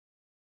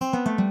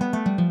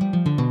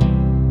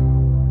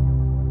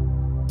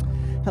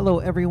Hello,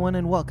 everyone,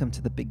 and welcome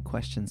to the Big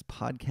Questions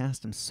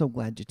podcast. I'm so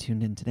glad you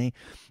tuned in today.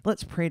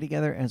 Let's pray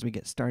together as we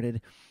get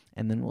started,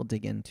 and then we'll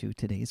dig into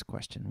today's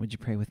question. Would you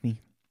pray with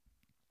me?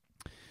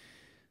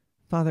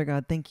 Father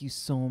God, thank you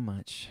so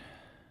much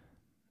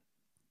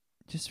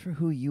just for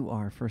who you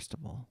are, first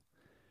of all.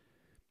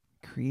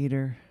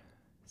 Creator,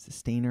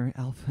 sustainer,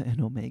 Alpha and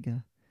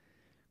Omega,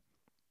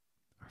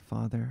 our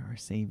Father, our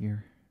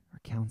Savior, our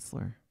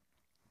Counselor.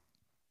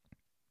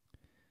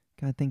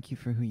 God, thank you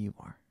for who you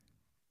are.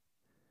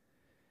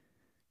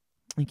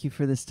 Thank you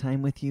for this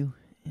time with you,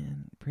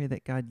 and pray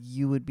that, God,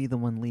 you would be the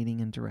one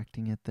leading and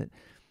directing it,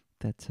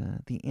 that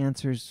the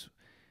answers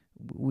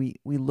we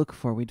look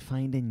for, we'd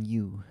find in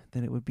you,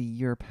 that it would be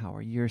your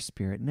power, your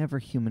spirit, never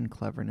human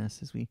cleverness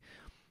as we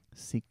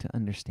seek to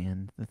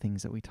understand the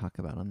things that we talk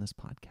about on this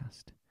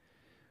podcast.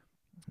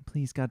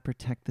 Please, God,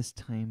 protect this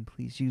time.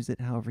 Please use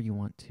it however you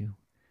want to.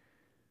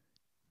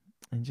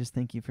 And just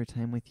thank you for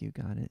time with you,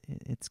 God.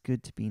 It's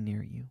good to be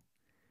near you.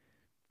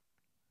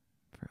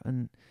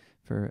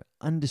 For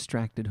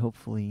undistracted,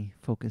 hopefully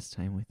focused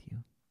time with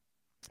you.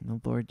 In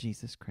the Lord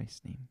Jesus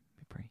Christ's name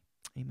we pray.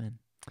 Amen.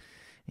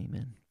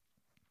 Amen.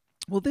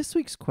 Well, this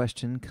week's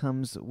question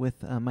comes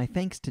with my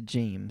thanks to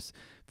James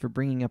for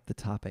bringing up the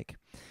topic.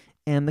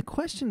 And the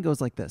question goes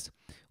like this.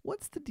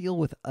 What's the deal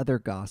with other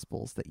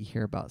gospels that you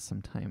hear about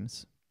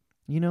sometimes?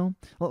 You know,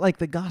 like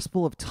the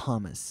Gospel of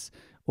Thomas,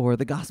 or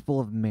the Gospel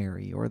of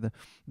Mary, or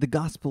the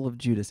Gospel of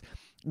Judas.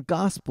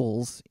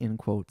 Gospels, in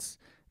quotes,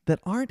 that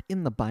aren't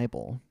in the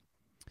Bible,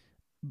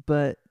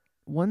 but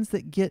ones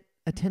that get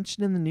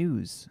attention in the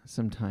news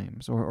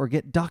sometimes, or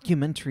get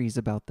documentaries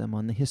about them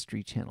on the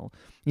History Channel.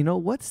 You know,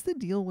 what's the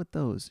deal with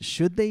those?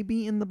 Should they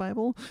be in the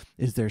Bible?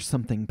 Is there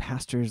something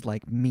pastors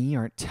like me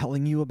aren't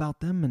telling you about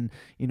them, and,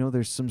 you know,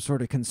 there's some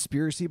sort of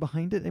conspiracy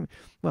behind it?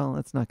 Well,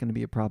 that's not going to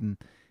be a problem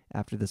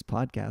after this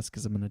podcast,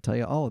 because I'm going to tell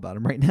you all about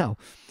them right now.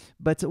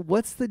 But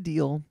what's the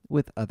deal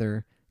with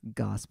other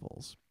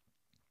gospels?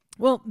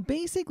 Well,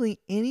 basically,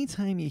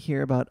 anytime you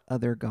hear about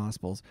other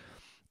gospels,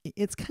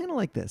 it's kind of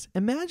like this.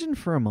 Imagine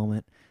for a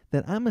moment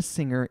that I'm a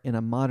singer in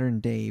a modern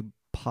day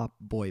pop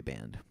boy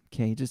band.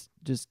 Okay,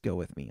 just go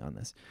with me on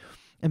this.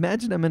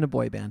 Imagine I'm in a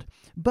boy band,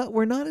 but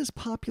we're not as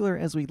popular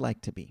as we'd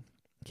like to be.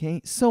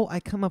 Okay, so I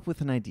come up with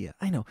an idea.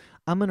 I know,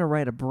 I'm going to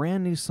write a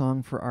brand new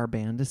song for our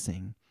band to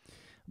sing,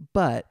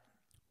 but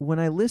when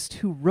I list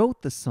who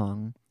wrote the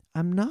song,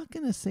 I'm not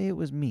going to say it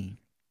was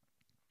me.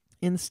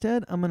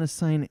 Instead, I'm going to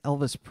sign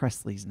Elvis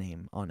Presley's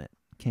name on it,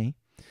 okay?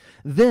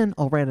 Then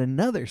I'll write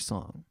another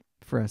song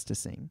for us to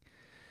sing.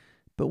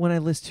 But when I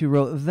list who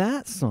wrote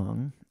that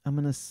song, I'm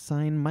going to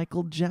sign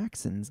Michael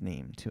Jackson's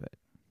name to it,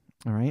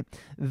 all right?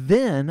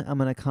 Then I'm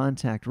going to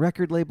contact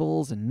record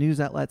labels and news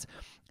outlets,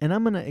 and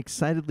I'm going to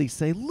excitedly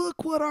say,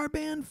 look what our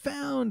band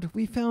found.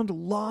 We found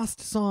lost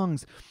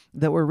songs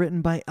that were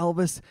written by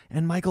Elvis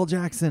and Michael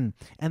Jackson,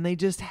 and they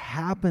just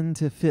happen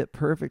to fit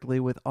perfectly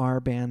with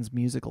our band's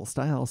musical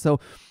style. So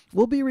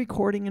we'll be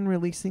recording and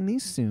releasing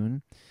these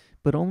soon,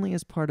 but only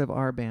as part of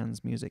our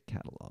band's music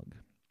catalog.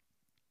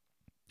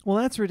 Well,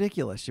 that's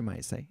ridiculous, you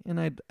might say, and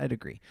I'd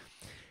agree.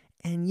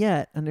 And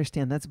yet,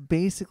 understand, that's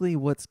basically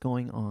what's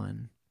going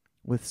on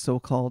with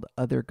so-called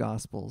other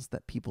gospels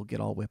that people get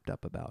all whipped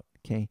up about,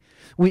 okay?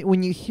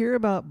 When you hear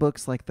about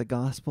books like the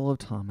Gospel of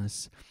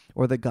Thomas,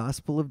 or the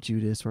Gospel of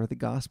Judas, or the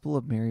Gospel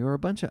of Mary, or a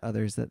bunch of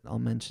others that I'll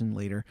mention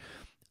later,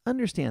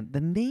 understand, the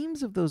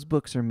names of those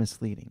books are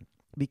misleading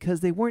because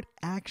they weren't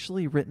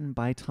actually written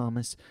by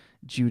Thomas,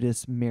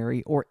 Judas,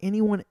 Mary, or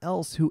anyone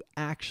else who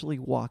actually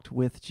walked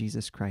with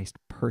Jesus Christ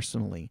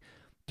personally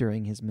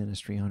during his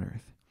ministry on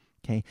earth.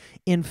 Okay.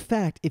 In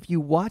fact, if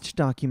you watch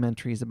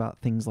documentaries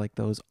about things like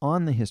those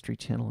on the History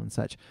Channel and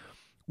such,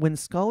 when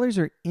scholars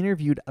are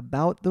interviewed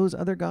about those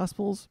other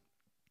gospels,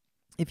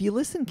 if you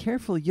listen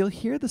carefully, you'll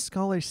hear the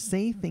scholars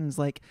say things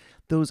like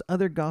those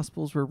other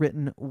gospels were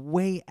written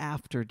way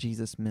after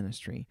Jesus'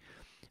 ministry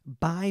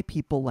by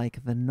people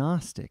like the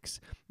Gnostics,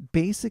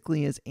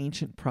 basically as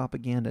ancient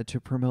propaganda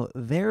to promote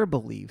their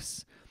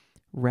beliefs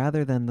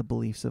rather than the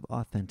beliefs of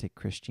authentic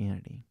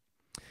Christianity.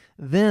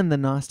 Then the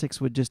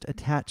Gnostics would just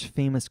attach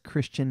famous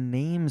Christian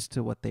names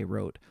to what they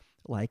wrote,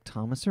 like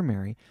Thomas or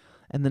Mary,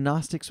 and the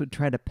Gnostics would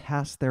try to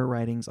pass their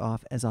writings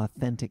off as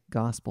authentic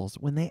gospels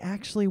when they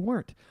actually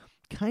weren't.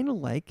 Kind of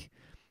like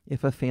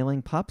if a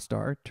failing pop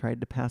star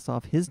tried to pass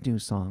off his new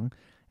song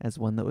as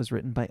one that was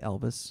written by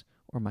Elvis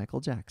or Michael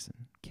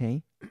Jackson,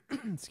 okay?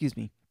 Excuse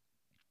me.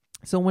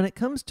 So when it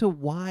comes to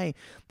why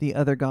the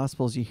other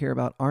gospels you hear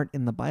about aren't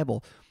in the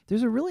Bible,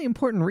 there's a really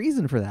important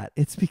reason for that.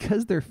 It's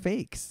because they're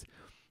fakes.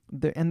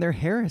 They're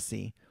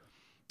heresy,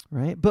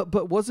 right?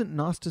 But wasn't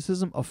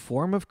Gnosticism a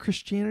form of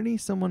Christianity,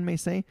 someone may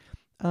say?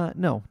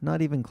 No,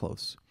 not even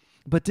close.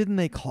 But didn't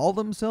they call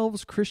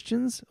themselves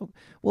Christians?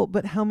 Well,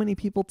 but how many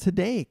people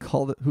today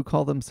who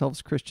call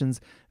themselves Christians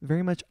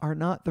very much are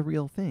not the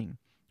real thing,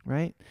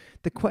 right?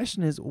 The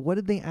question is, what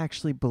did they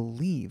actually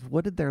believe?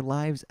 What did their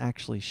lives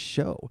actually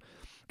show?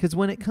 Because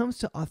when it comes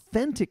to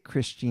authentic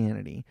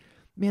Christianity,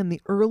 man,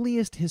 the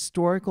earliest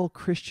historical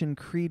Christian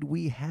creed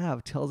we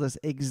have tells us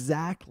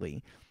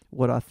exactly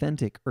what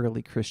authentic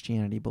early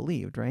Christianity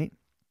believed, right?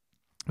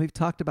 We've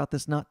talked about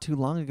this not too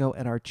long ago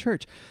at our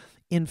church.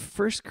 In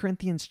 1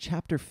 Corinthians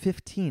chapter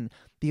 15,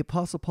 the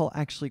Apostle Paul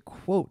actually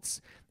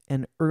quotes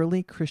an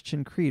early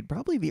Christian creed,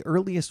 probably the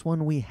earliest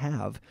one we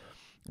have,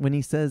 when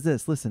he says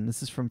this. Listen,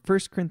 this is from 1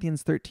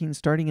 Corinthians 13,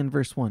 starting in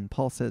verse 1.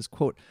 Paul says,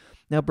 quote,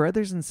 "Now,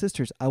 brothers and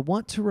sisters, I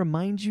want to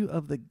remind you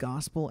of the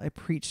gospel I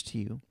preached to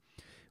you,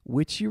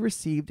 which you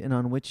received and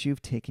on which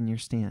you've taken your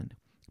stand.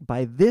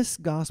 By this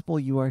gospel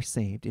you are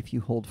saved, if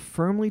you hold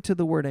firmly to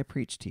the word I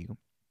preached to you.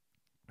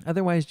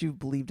 Otherwise you've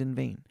believed in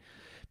vain.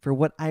 For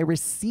what I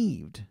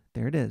received,"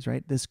 there it is,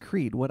 right? This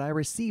creed, "what I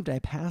received I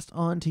passed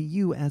on to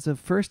you as of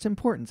first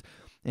importance."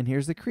 And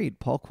here's the creed.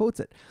 Paul quotes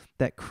it.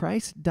 "That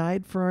Christ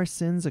died for our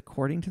sins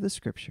according to the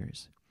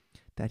Scriptures,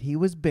 that he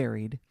was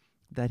buried,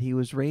 that he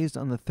was raised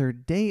on the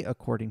third day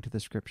according to the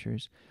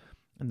Scriptures,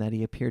 and that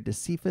he appeared to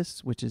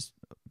Cephas," which is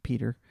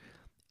Peter,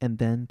 "and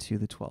then to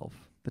the 12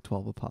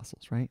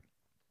 apostles," right?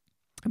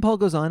 And Paul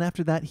goes on,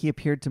 "After that, he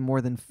appeared to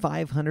more than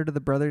 500 of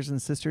the brothers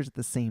and sisters at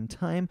the same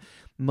time,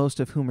 most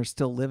of whom are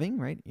still living,"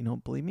 right? You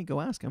don't believe me? Go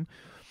ask them.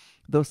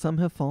 "Though some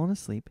have fallen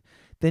asleep.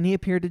 Then he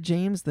appeared to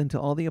James, then to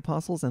all the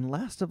apostles, and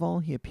last of all,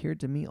 he appeared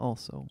to me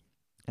also,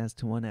 as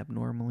to one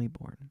abnormally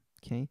born."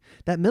 Okay?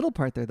 That middle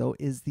part there, though,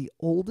 is the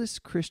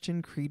oldest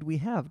Christian creed we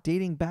have,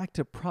 dating back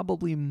to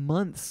probably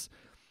months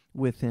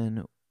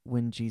within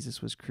when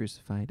Jesus was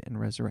crucified and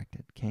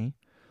resurrected. Okay?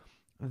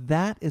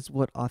 That is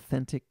what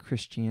authentic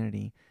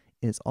Christianity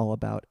is all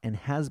about and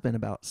has been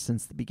about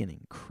since the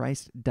beginning.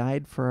 Christ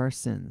died for our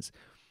sins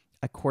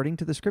according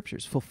to the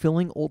Scriptures,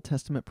 fulfilling Old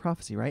Testament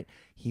prophecy, right?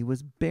 He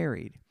was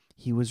buried.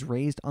 He was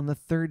raised on the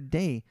third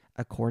day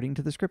according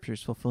to the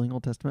Scriptures, fulfilling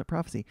Old Testament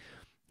prophecy.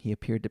 He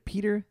appeared to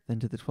Peter,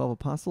 then to the 12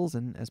 apostles,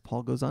 and as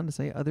Paul goes on to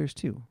say, others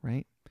too,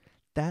 right?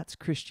 That's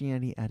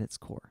Christianity at its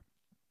core.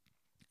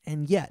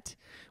 And yet,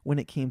 when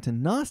it came to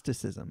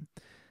Gnosticism,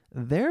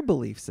 their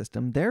belief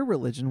system, their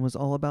religion was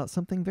all about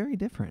something very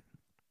different.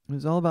 It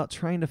was all about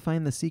trying to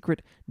find the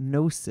secret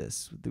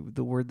gnosis,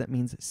 the word that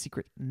means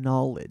secret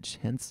knowledge,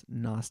 hence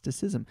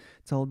Gnosticism.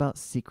 It's all about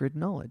secret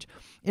knowledge.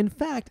 In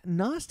fact,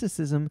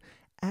 Gnosticism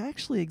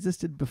actually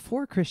existed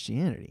before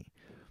Christianity.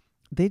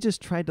 They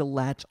just tried to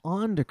latch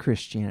on to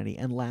Christianity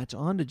and latch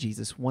on to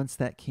Jesus once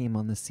that came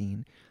on the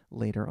scene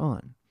later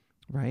on,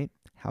 right?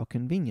 How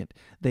convenient.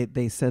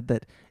 They said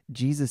that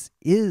Jesus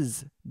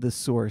is the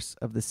source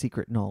of the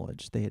secret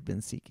knowledge they had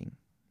been seeking,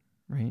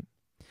 right?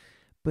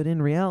 But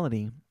in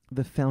reality,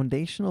 the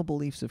foundational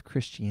beliefs of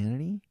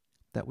Christianity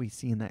that we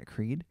see in that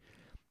creed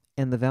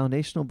and the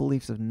foundational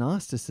beliefs of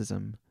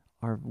Gnosticism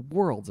are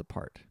worlds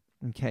apart,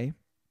 okay?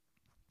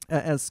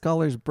 As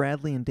scholars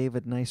Bradley and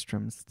David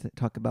Nystrom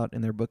talk about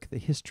in their book, The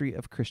History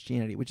of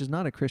Christianity, which is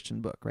not a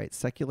Christian book, right?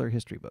 Secular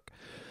history book.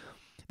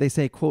 They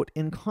say, quote,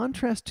 "In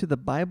contrast to the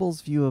Bible's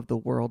view of the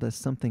world as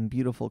something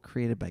beautiful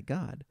created by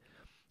God,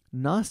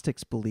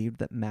 Gnostics believed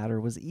that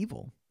matter was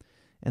evil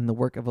and the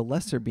work of a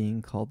lesser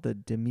being called the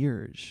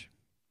demiurge.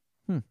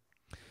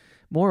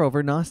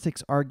 Moreover,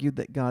 Gnostics argued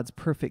that God's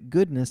perfect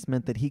goodness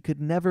meant that he could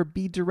never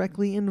be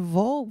directly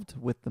involved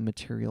with the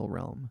material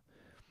realm,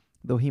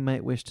 though he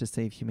might wish to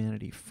save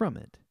humanity from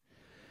it.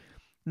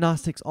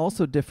 Gnostics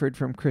also differed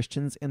from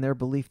Christians in their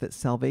belief that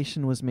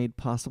salvation was made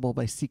possible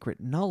by secret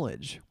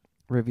knowledge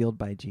revealed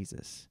by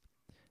Jesus,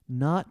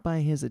 not by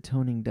his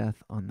atoning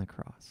death on the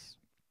cross.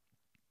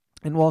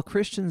 And while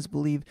Christians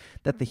believe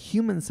that the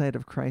human side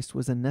of Christ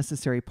was a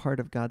necessary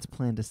part of God's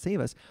plan to save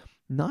us,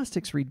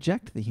 Gnostics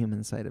reject the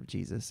human side of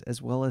Jesus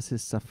as well as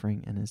his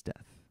suffering and his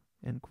death."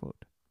 End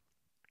quote.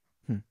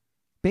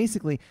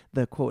 Basically,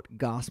 the, quote,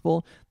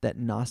 gospel that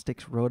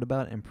Gnostics wrote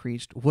about and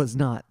preached was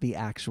not the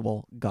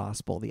actual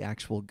gospel, the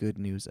actual good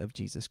news of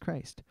Jesus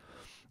Christ.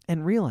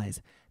 And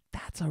realize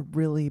that's a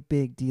really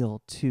big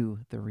deal to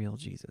the real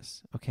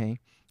Jesus, okay?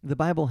 The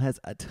Bible has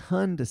a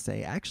ton to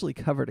say, actually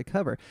cover to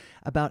cover,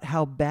 about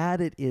how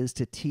bad it is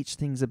to teach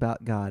things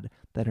about God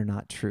that are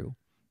not true,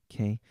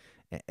 okay?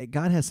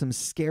 God has some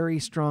scary,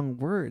 strong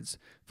words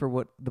for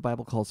what the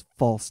Bible calls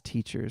false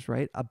teachers,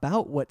 right?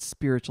 About what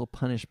spiritual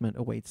punishment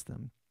awaits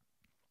them.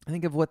 I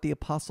think of what the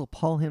Apostle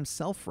Paul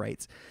himself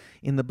writes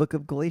in the book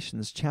of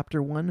Galatians,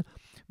 chapter 1,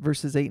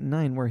 verses 8 and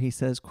 9, where he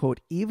says, quote,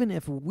 "Even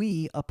if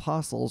we,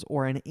 apostles,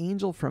 or an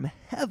angel from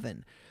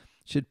heaven,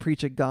 should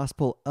preach a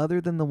gospel other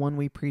than the one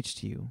we preach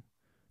to you,"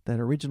 that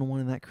original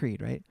one in that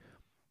creed, right?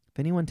 "If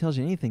anyone tells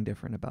you anything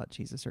different about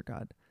Jesus or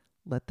God,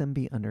 let them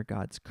be under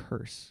God's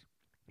curse,"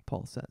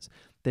 Paul says.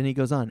 Then he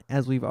goes on,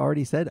 "As we've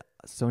already said,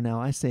 so now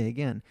I say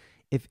again,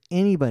 if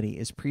anybody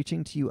is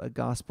preaching to you a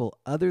gospel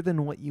other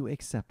than what you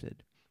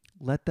accepted,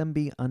 let them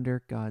be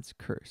under God's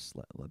curse."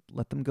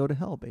 Let them go to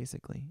hell,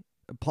 basically.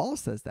 Paul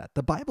says that.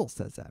 The Bible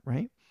says that,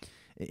 right?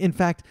 In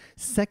fact,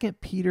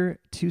 2 Peter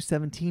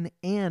 2:17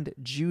 and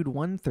Jude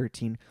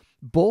 1:13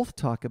 both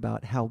talk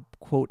about how,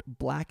 quote,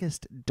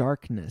 "blackest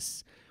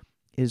darkness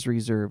is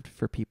reserved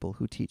for people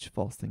who teach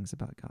false things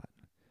about God."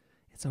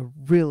 It's a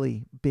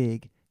really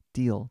big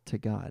deal to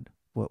God,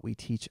 what we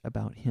teach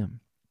about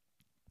him.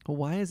 Well,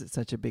 why is it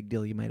such a big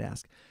deal, you might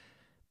ask?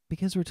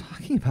 Because we're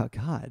talking about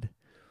God.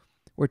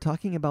 We're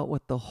talking about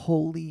what the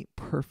holy,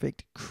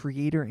 perfect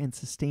creator and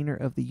sustainer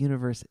of the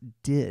universe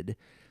did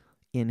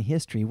in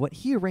history, what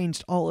he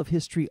arranged all of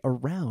history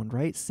around,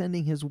 right?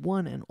 Sending his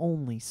one and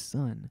only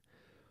son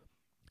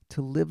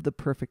to live the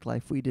perfect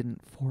life we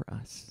didn't for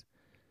us,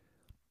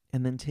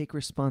 and then take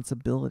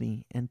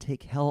responsibility and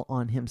take hell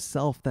on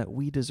himself that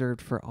we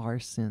deserved for our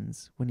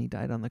sins when he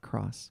died on the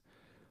cross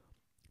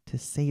to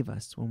save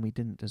us when we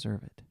didn't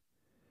deserve it.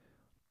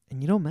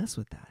 And you don't mess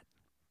with that.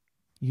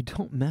 You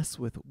don't mess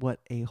with what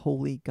a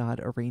holy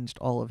God arranged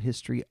all of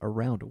history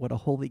around, what a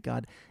holy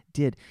God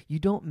did. You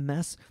don't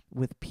mess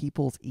with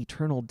people's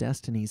eternal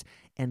destinies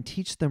and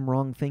teach them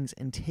wrong things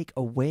and take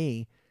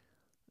away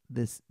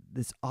this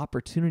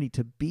opportunity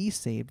to be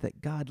saved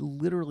that God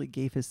literally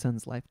gave his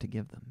son's life to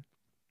give them.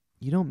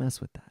 You don't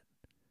mess with that.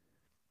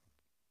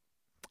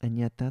 And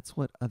yet that's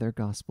what other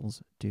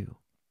gospels do.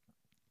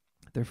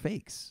 They're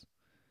fakes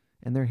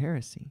and they're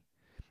heresy.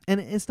 And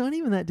it's not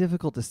even that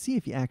difficult to see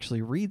if you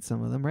actually read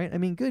some of them, right? I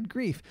mean, good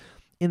grief.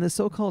 In the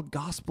so-called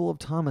Gospel of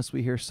Thomas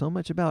we hear so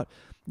much about,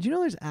 do you know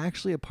there's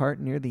actually a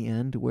part near the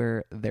end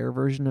where their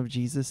version of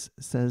Jesus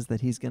says that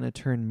he's going to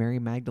turn Mary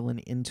Magdalene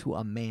into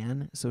a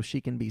man so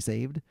she can be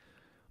saved?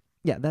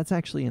 Yeah, that's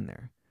actually in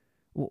there.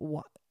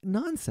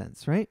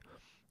 Nonsense, right?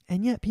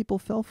 And yet people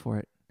fell for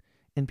it.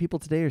 And people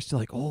today are still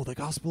like, oh, the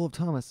Gospel of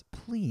Thomas,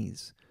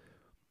 please,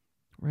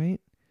 right?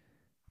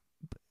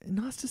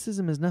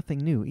 Gnosticism is nothing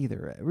new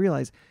either.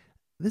 Realize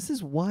this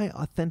is why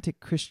authentic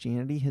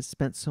Christianity has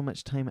spent so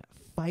much time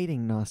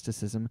fighting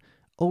Gnosticism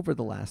over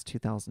the last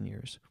 2,000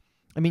 years.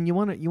 I mean, you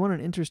want an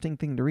interesting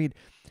thing to read?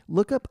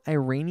 Look up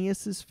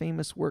Irenaeus's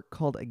famous work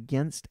called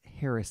Against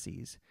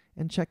Heresies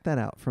and check that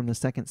out from the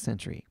 2nd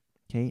century.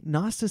 Okay,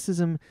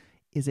 Gnosticism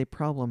is a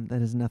problem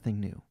that is nothing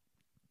new.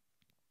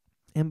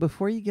 And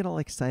before you get all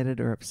excited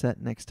or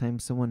upset next time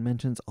someone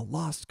mentions a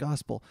lost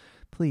gospel,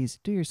 please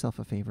do yourself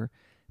a favor.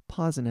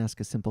 Pause and ask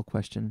a simple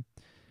question.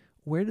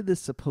 Where did this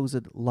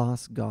supposed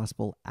lost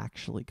gospel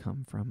actually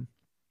come from?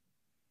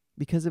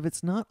 Because if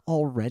it's not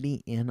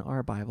already in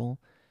our Bible,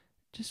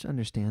 just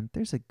understand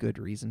there's a good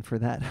reason for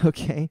that,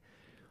 okay?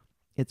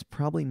 It's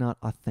probably not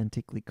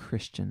authentically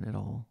Christian at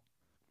all.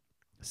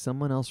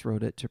 Someone else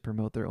wrote it to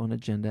promote their own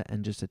agenda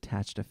and just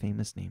attached a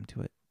famous name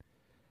to it.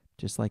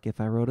 Just like if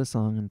I wrote a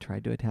song and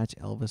tried to attach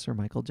Elvis or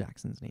Michael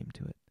Jackson's name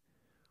to it.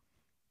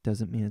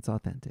 Doesn't mean it's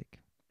authentic.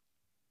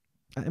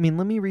 I mean,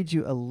 let me read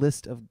you a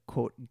list of,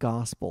 quote,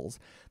 gospels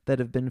that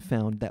have been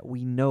found that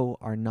we know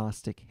are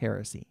Gnostic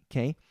heresy,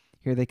 okay?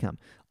 Here they come.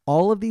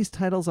 All of these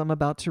titles I'm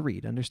about to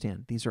read,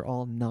 understand, these are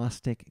all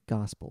Gnostic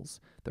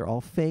gospels. They're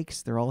all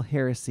fakes, they're all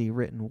heresy,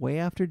 written way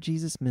after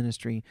Jesus'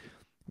 ministry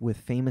with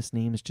famous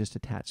names just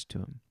attached to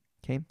them.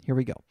 Okay, here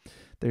we go.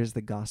 There's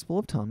the Gospel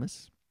of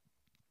Thomas,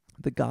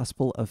 the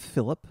Gospel of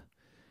Philip,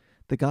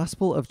 the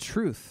Gospel of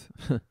Truth,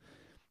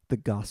 the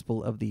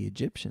Gospel of the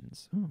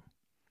Egyptians,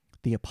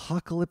 the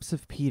Apocalypse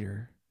of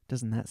Peter.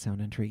 Doesn't that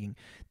sound intriguing?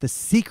 The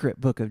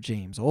secret book of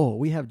James. Oh,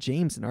 we have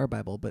James in our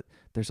Bible, but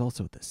there's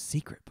also the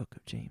secret book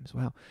of James.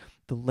 Wow.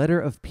 The letter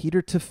of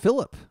Peter to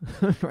Philip,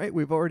 right?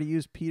 We've already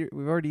used Peter.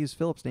 We've already used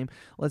Philip's name.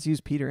 Let's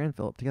use Peter and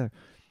Philip together.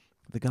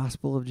 The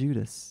Gospel of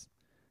Judas.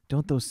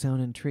 Don't those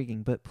sound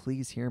intriguing? But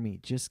please hear me.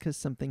 Just because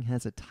something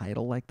has a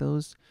title like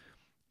those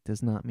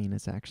does not mean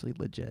it's actually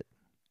legit.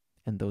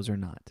 And those are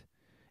not.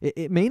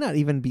 It may not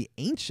even be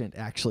ancient,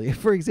 actually.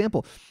 For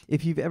example,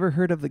 if you've ever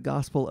heard of the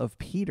Gospel of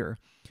Peter,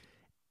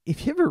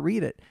 if you ever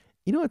read it,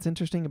 you know what's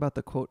interesting about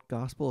the, quote,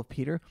 Gospel of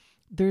Peter?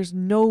 There's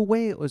no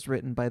way it was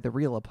written by the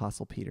real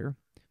Apostle Peter.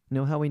 You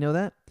know how we know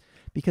that?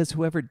 Because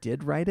whoever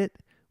did write it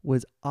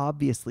was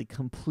obviously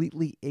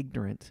completely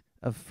ignorant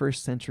of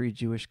first century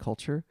Jewish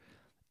culture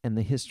and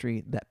the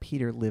history that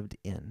Peter lived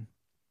in.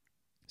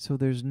 So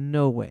there's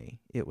no way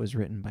it was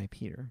written by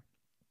Peter.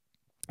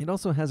 It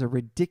also has a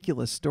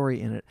ridiculous story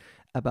in it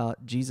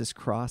about Jesus'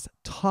 cross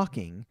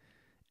talking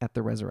at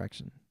the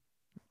resurrection.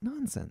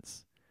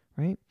 Nonsense,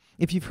 right?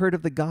 If you've heard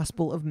of the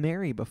Gospel of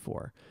Mary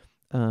before,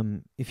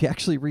 if you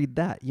actually read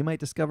that, you might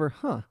discover,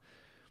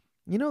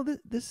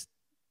 this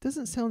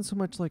doesn't sound so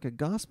much like a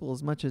gospel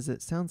as much as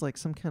it sounds like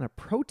some kind of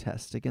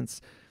protest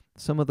against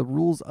some of the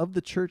rules of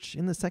the church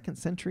in the 2nd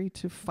century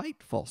to fight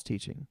false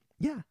teaching.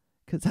 Yeah,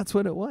 because that's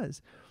what it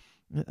was.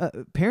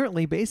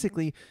 Apparently,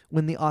 basically,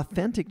 when the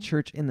authentic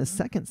church in the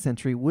 2nd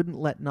century wouldn't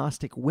let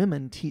Gnostic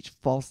women teach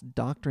false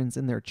doctrines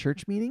in their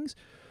church meetings,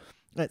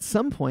 at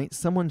some point,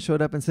 someone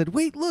showed up and said,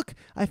 wait, look,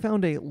 I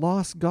found a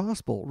lost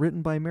gospel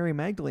written by Mary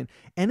Magdalene,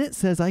 and it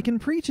says I can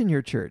preach in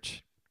your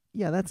church.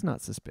 Yeah, that's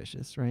not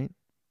suspicious, right?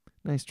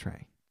 Nice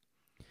try.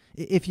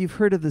 If you've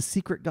heard of the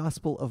secret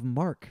gospel of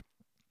Mark,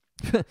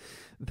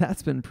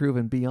 that's been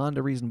proven beyond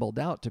a reasonable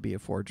doubt to be a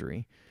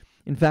forgery.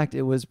 In fact,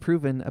 it was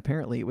proven,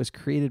 apparently, it was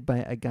created by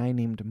a guy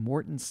named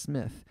Morton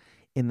Smith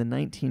in the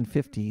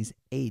 1950s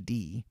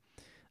AD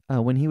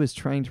when he was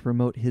trying to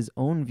promote his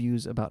own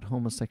views about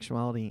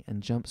homosexuality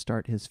and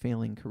jumpstart his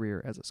failing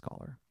career as a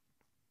scholar.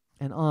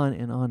 And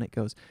on it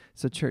goes.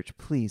 So church,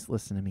 please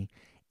listen to me.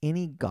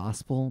 Any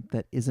gospel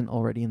that isn't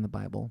already in the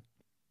Bible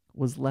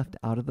was left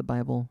out of the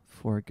Bible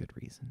for a good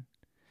reason.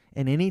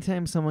 And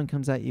anytime someone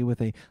comes at you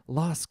with a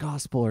lost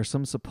gospel or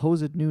some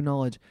supposed new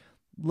knowledge,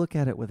 look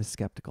at it with a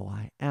skeptical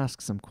eye.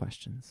 Ask some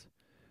questions.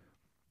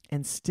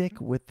 And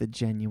stick with the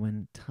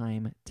genuine,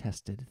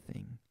 time-tested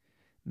thing.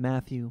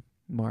 Matthew,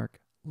 Mark,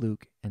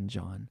 Luke, and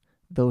John.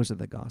 Those are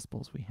the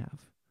gospels we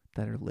have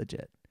that are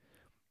legit.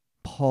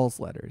 Paul's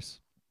letters.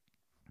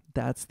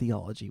 That's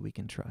theology we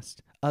can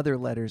trust. Other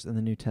letters in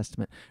the New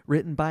Testament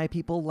written by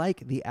people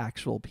like the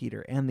actual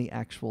Peter and the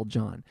actual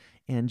John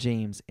and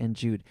James and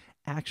Jude,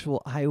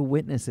 actual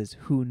eyewitnesses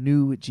who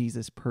knew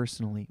Jesus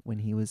personally when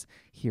he was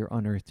here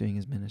on earth doing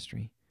his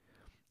ministry.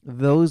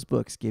 Those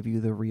books give you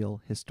the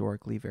real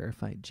historically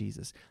verified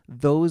Jesus.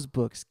 Those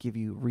books give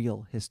you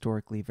real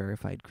historically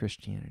verified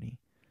Christianity.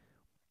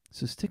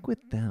 So stick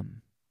with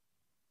them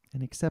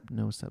and accept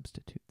no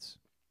substitutes.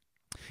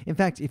 In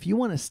fact, if you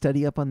want to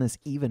study up on this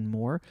even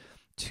more,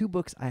 2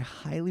 books I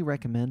highly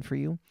recommend for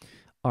you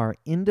are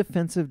In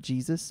Defense of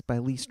Jesus by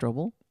Lee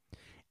Strobel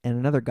and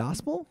Another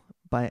Gospel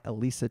by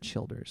Alisa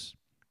Childers.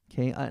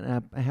 Okay,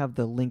 I have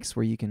the links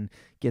where you can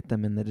get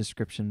them in the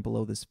description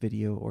below this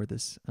video or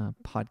this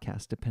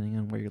podcast, depending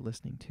on where you're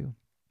listening to.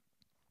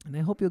 And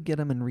I hope you'll get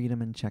them and read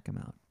them and check them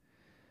out,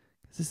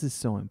 because this is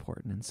so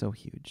important and so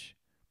huge.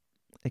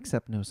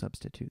 Accept no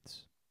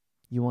substitutes.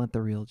 You want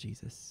the real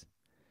Jesus.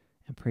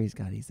 And praise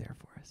God, he's there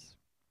for us.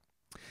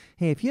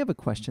 Hey, if you have a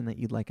question that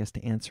you'd like us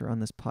to answer on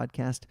this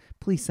podcast,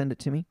 please send it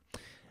to me.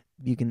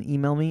 You can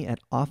email me at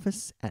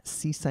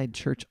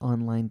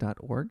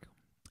office@seasidechurchonline.org.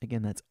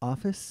 Again, that's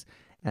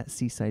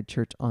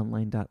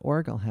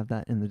office@seasidechurchonline.org. I'll have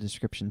that in the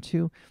description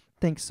too.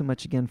 Thanks so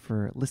much again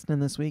for listening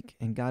this week,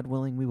 and God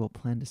willing, we will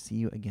plan to see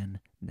you again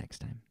next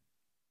time.